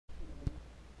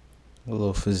A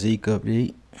little physique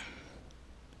update.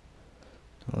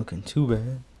 Not looking too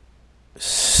bad.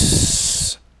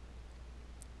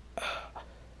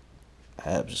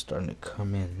 Abs are starting to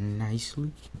come in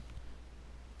nicely.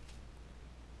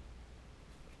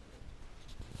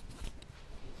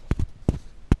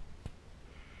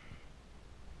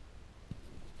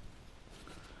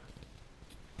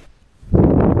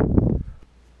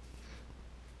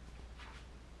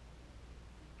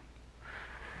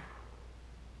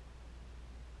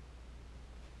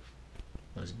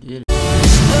 Let's get it.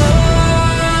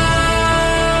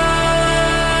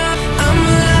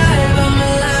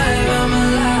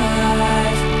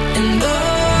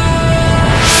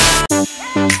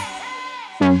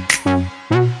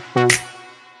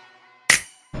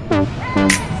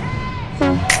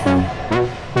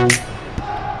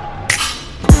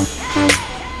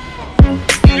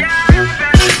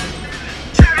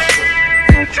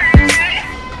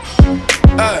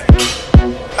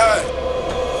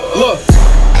 Look,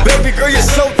 baby girl, you're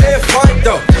so damn fine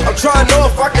though. I'm trying to know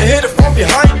if I can hit it from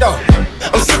behind though.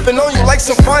 I'm sipping on you like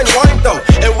some fine wine though.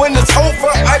 And when it's over,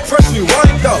 I press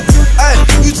rewind though. Hey,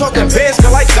 you talking bands,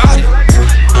 girl, I got it.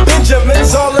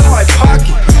 Benjamin's all in my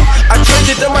pocket. I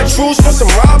traded in my trues for some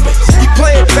robbers. You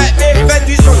playing Batman,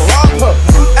 Fendi's gonna rob her.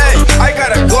 Hey, I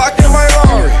got a Glock in my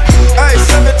Rari. Hey,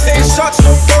 17 shots,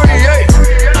 no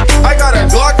 38. I got a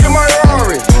Glock in my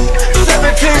Rari.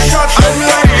 17 shots, no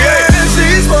 38.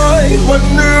 She's mine,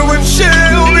 wonder when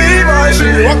she'll be mine. She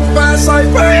walk fast like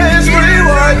praise,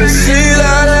 rewind and see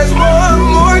that as one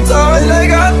more time. They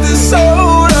got this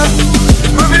soda.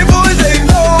 Ruby boys, they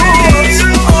know us.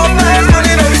 All that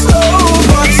money, they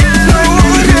stole us. No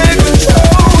one can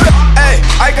control us. Hey,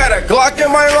 I got a Glock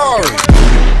in my Rari.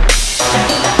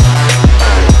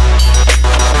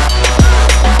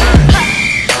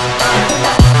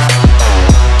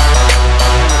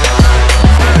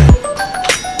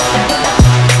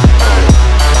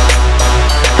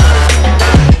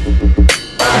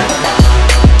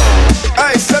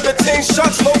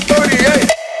 Shots, low 38.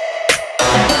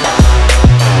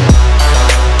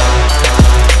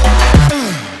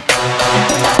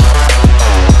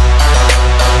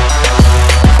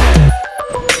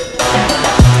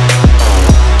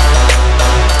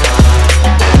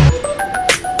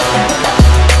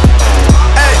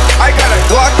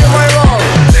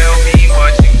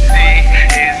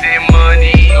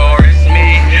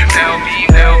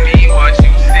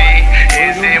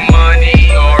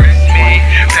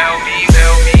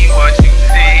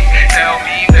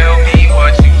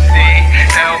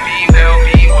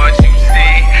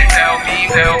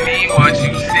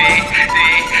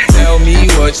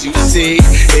 What you see,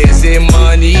 is it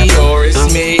money or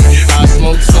it's me? I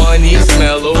smoke 20,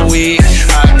 smell a weed.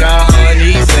 I got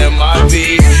honeys in my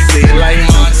V. They like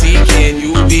Monty, can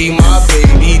you be my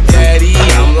baby daddy?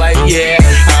 I'm like, yeah.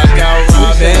 I got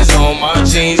robins on my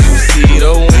jeans. You see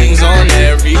the wings on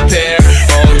every pair.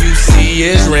 All you see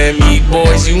is Remy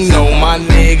boys. You know my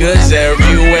niggas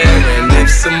everywhere. And if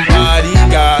somebody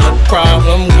got a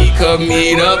problem, we could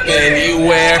meet up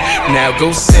anywhere. Now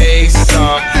go say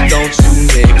some. Don't you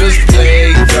niggas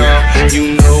play dumb.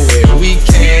 You know where we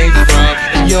came from.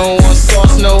 You don't want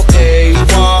sauce, no A1.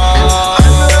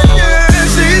 Yeah,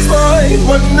 she's mine.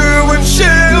 Wonder when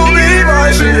she'll be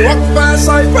mine. She walk fast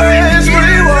like praise,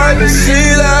 rewind and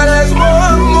see that as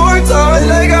one more time.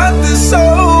 They got this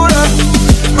soda.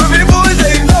 Ruby boys,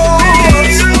 they know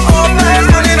us. All that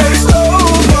money, they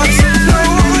stole us. No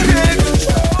one can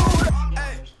control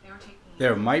us.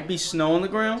 There might be snow on the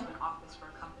ground,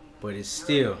 but it's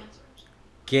still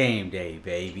game day,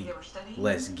 baby.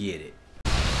 Let's get it.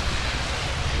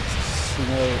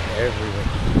 Snow everywhere.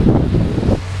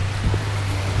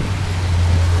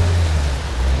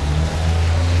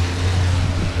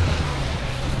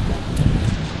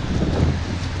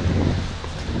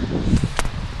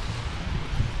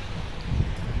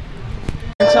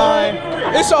 Time.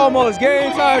 It's almost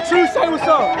game time. True, say what's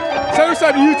up. Say what's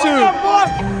up to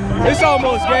YouTube. It's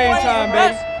almost game time,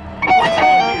 baby.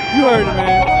 You heard it,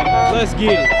 man. Let's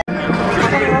get it.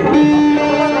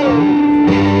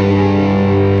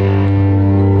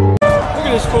 Look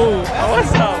at this fool. Oh,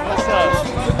 what's up? What's up?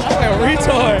 I'm like a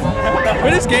retard.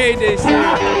 But it's game day still.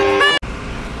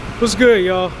 What's good,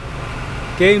 y'all?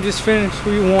 Game just finished.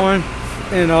 We won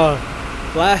in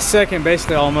last second,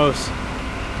 basically, almost.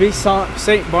 Beat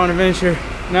St. Bonaventure.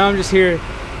 Now I'm just here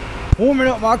warming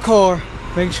up my car,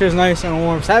 making sure it's nice and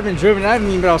warm. So I haven't driven, I haven't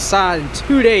even been outside in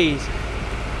 2 days.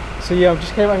 So yeah, I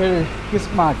just came out here to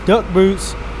get my duck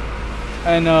boots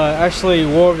and actually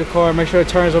warm the car, make sure it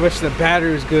turns on, make sure the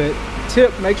battery is good.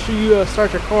 Tip, make sure you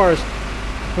start your cars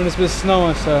when it's been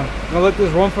snowing. So I'm gonna let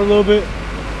this run for a little bit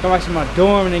Come back to my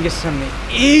dorm and then get something to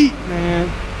eat, man.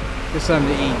 Get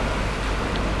something to eat.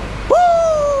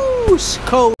 Woo! It's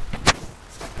cold.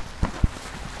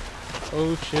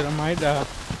 Oh shit, I might die.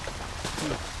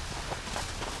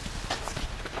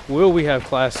 Will we have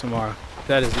class tomorrow?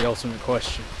 That is the ultimate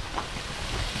question.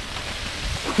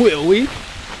 Will we?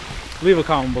 Leave a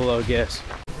comment below, I guess.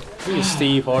 Look at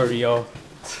Steve Harvey, y'all.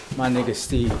 My nigga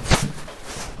Steve.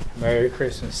 Merry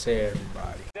Christmas to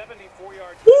everybody.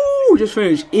 Woo! Just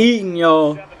finished eating,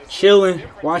 y'all. Chilling,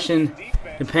 watching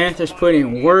the Panthers put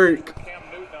in work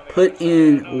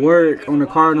on the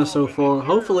Cardinals so far.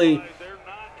 Hopefully,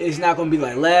 it's not gonna be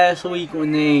like last week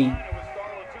when the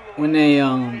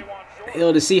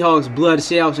Seahawks blew out the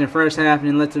Seahawks in the first half and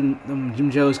then let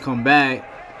them Joes come back.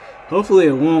 Hopefully,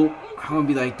 it won't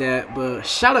be like that. But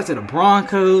shout out to the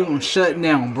Broncos on shutting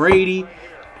down Brady.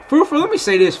 Let me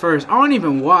say this first. I don't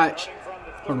even watch.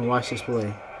 I'm gonna watch this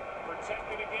play.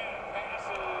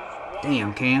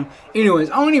 Damn, Cam. Anyways,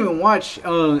 I don't even watch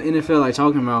NFL like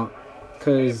talking about,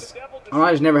 cause I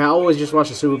always just watch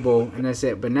the Super Bowl and that's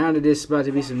it. But now that there's about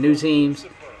to be some new teams,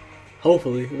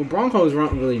 hopefully, well, Broncos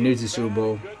aren't really new to the Super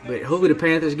Bowl, but hopefully the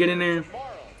Panthers get in there.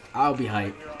 I'll be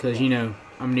hyped, cause you know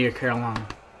I'm near Carolina,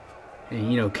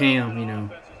 and you know Cam,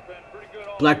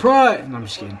 Black Pride. No, I'm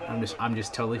just kidding. I'm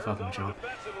just totally fucking with y'all.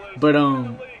 But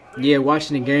yeah,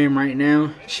 watching the game right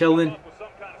now, chilling.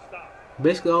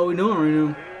 Basically all we doing right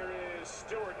now.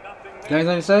 You got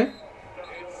anything to say?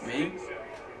 Me?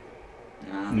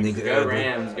 Nah, nigga, go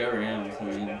Rams, go Rams. I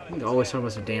mean, you always talking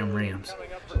about some damn Rams.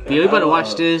 But yeah, we better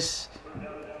watch this.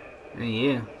 And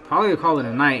yeah, probably call it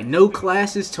a night. No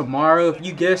classes tomorrow. If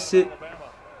you guessed it,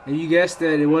 if you guessed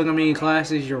that it wasn't gonna be any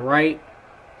classes, you're right.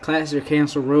 Classes are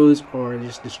canceled, roads or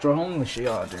just destroy homeless shit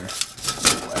out there.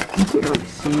 You can't really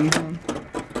see anything.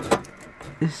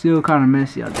 It's still kind of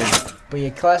messy out there. But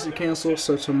yeah, classes are canceled,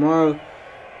 so tomorrow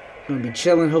I'm gonna be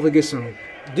chilling. Hopefully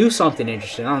do something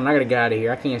interesting. I gotta get out of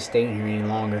here. I can't stay in here any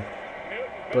longer.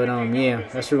 But yeah,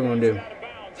 that's what we're gonna do.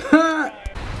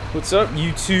 What's up,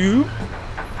 YouTube?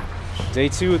 Day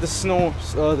 2 of the snow.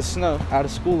 Out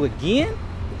of school again.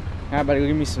 Now about to go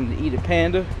give me something to eat at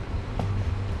Panda.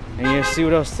 And yeah, see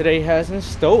what else today has in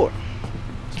store.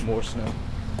 Some more snow.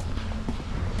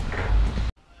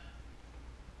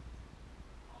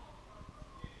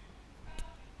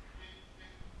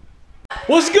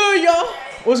 What's good, y'all?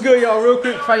 What's good, y'all? Real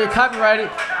quick, if I get copyrighted,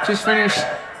 just finished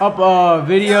up a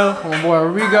video on my boy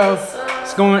Rigo.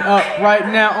 It's going up right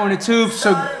now on the tube,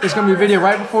 so it's gonna be a video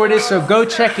right before this, so go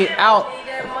check it out.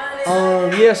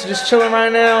 Yeah, so just chilling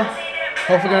right now.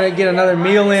 Hopefully gonna get another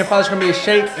meal in. Probably just gonna be a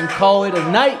shake and call it a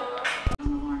night.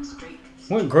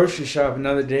 Went grocery shop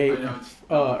another day,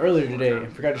 earlier today,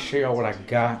 and forgot to show y'all what I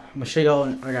got. I'm gonna show y'all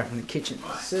what I got from the kitchen.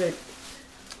 Sick.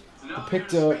 I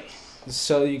picked up the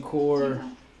Cellucor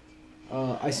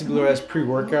Icy Blue Raz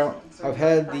pre-workout. I've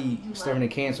had the stuff in the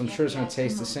can, so I'm sure it's gonna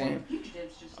taste the same.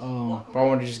 But I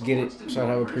wanted to just get it so I'd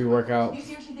have a pre-workout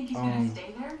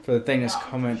for the thing that's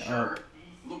coming up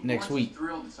next week.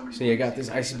 So yeah, I got this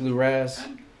Icy Blue Raz.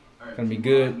 Gonna be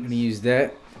good. I'm gonna use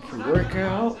that for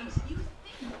pre-workout.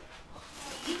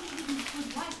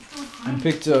 I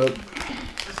picked up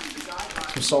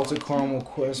some salted caramel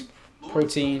Quest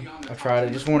protein. I tried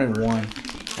it. Just wanted one.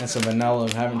 And some vanilla. I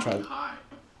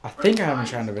think I haven't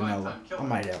tried the vanilla. I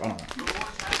might have. I don't know.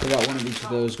 So I got one of each of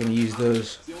those. Gonna use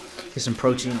those. Get some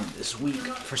protein this week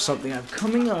for something I have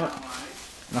coming up.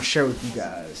 And I'll share with you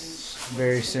guys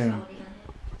very soon.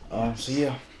 So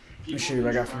yeah. Let me show you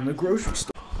what I got from the grocery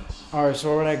store. Alright,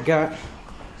 so what I got.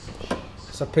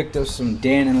 So I picked up some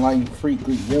Dan and Light Free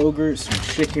Greek yogurt, some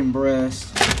chicken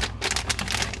breast,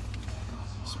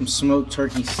 some smoked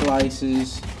turkey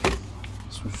slices,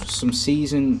 some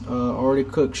seasoned already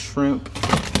cooked shrimp,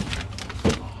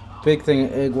 big thing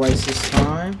of egg whites this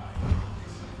time,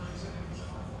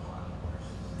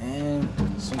 and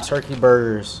some turkey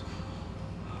burgers.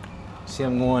 See,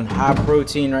 I'm going high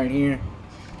protein right here.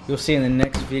 You'll see in the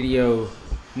next video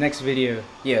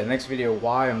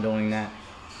why I'm doing that.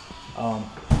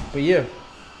 But yeah,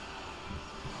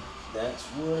 that's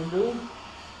what I'm doing.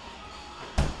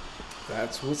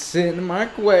 That's what's sitting in the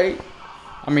microwave.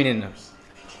 I mean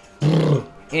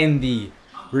in the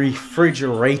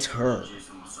refrigerator.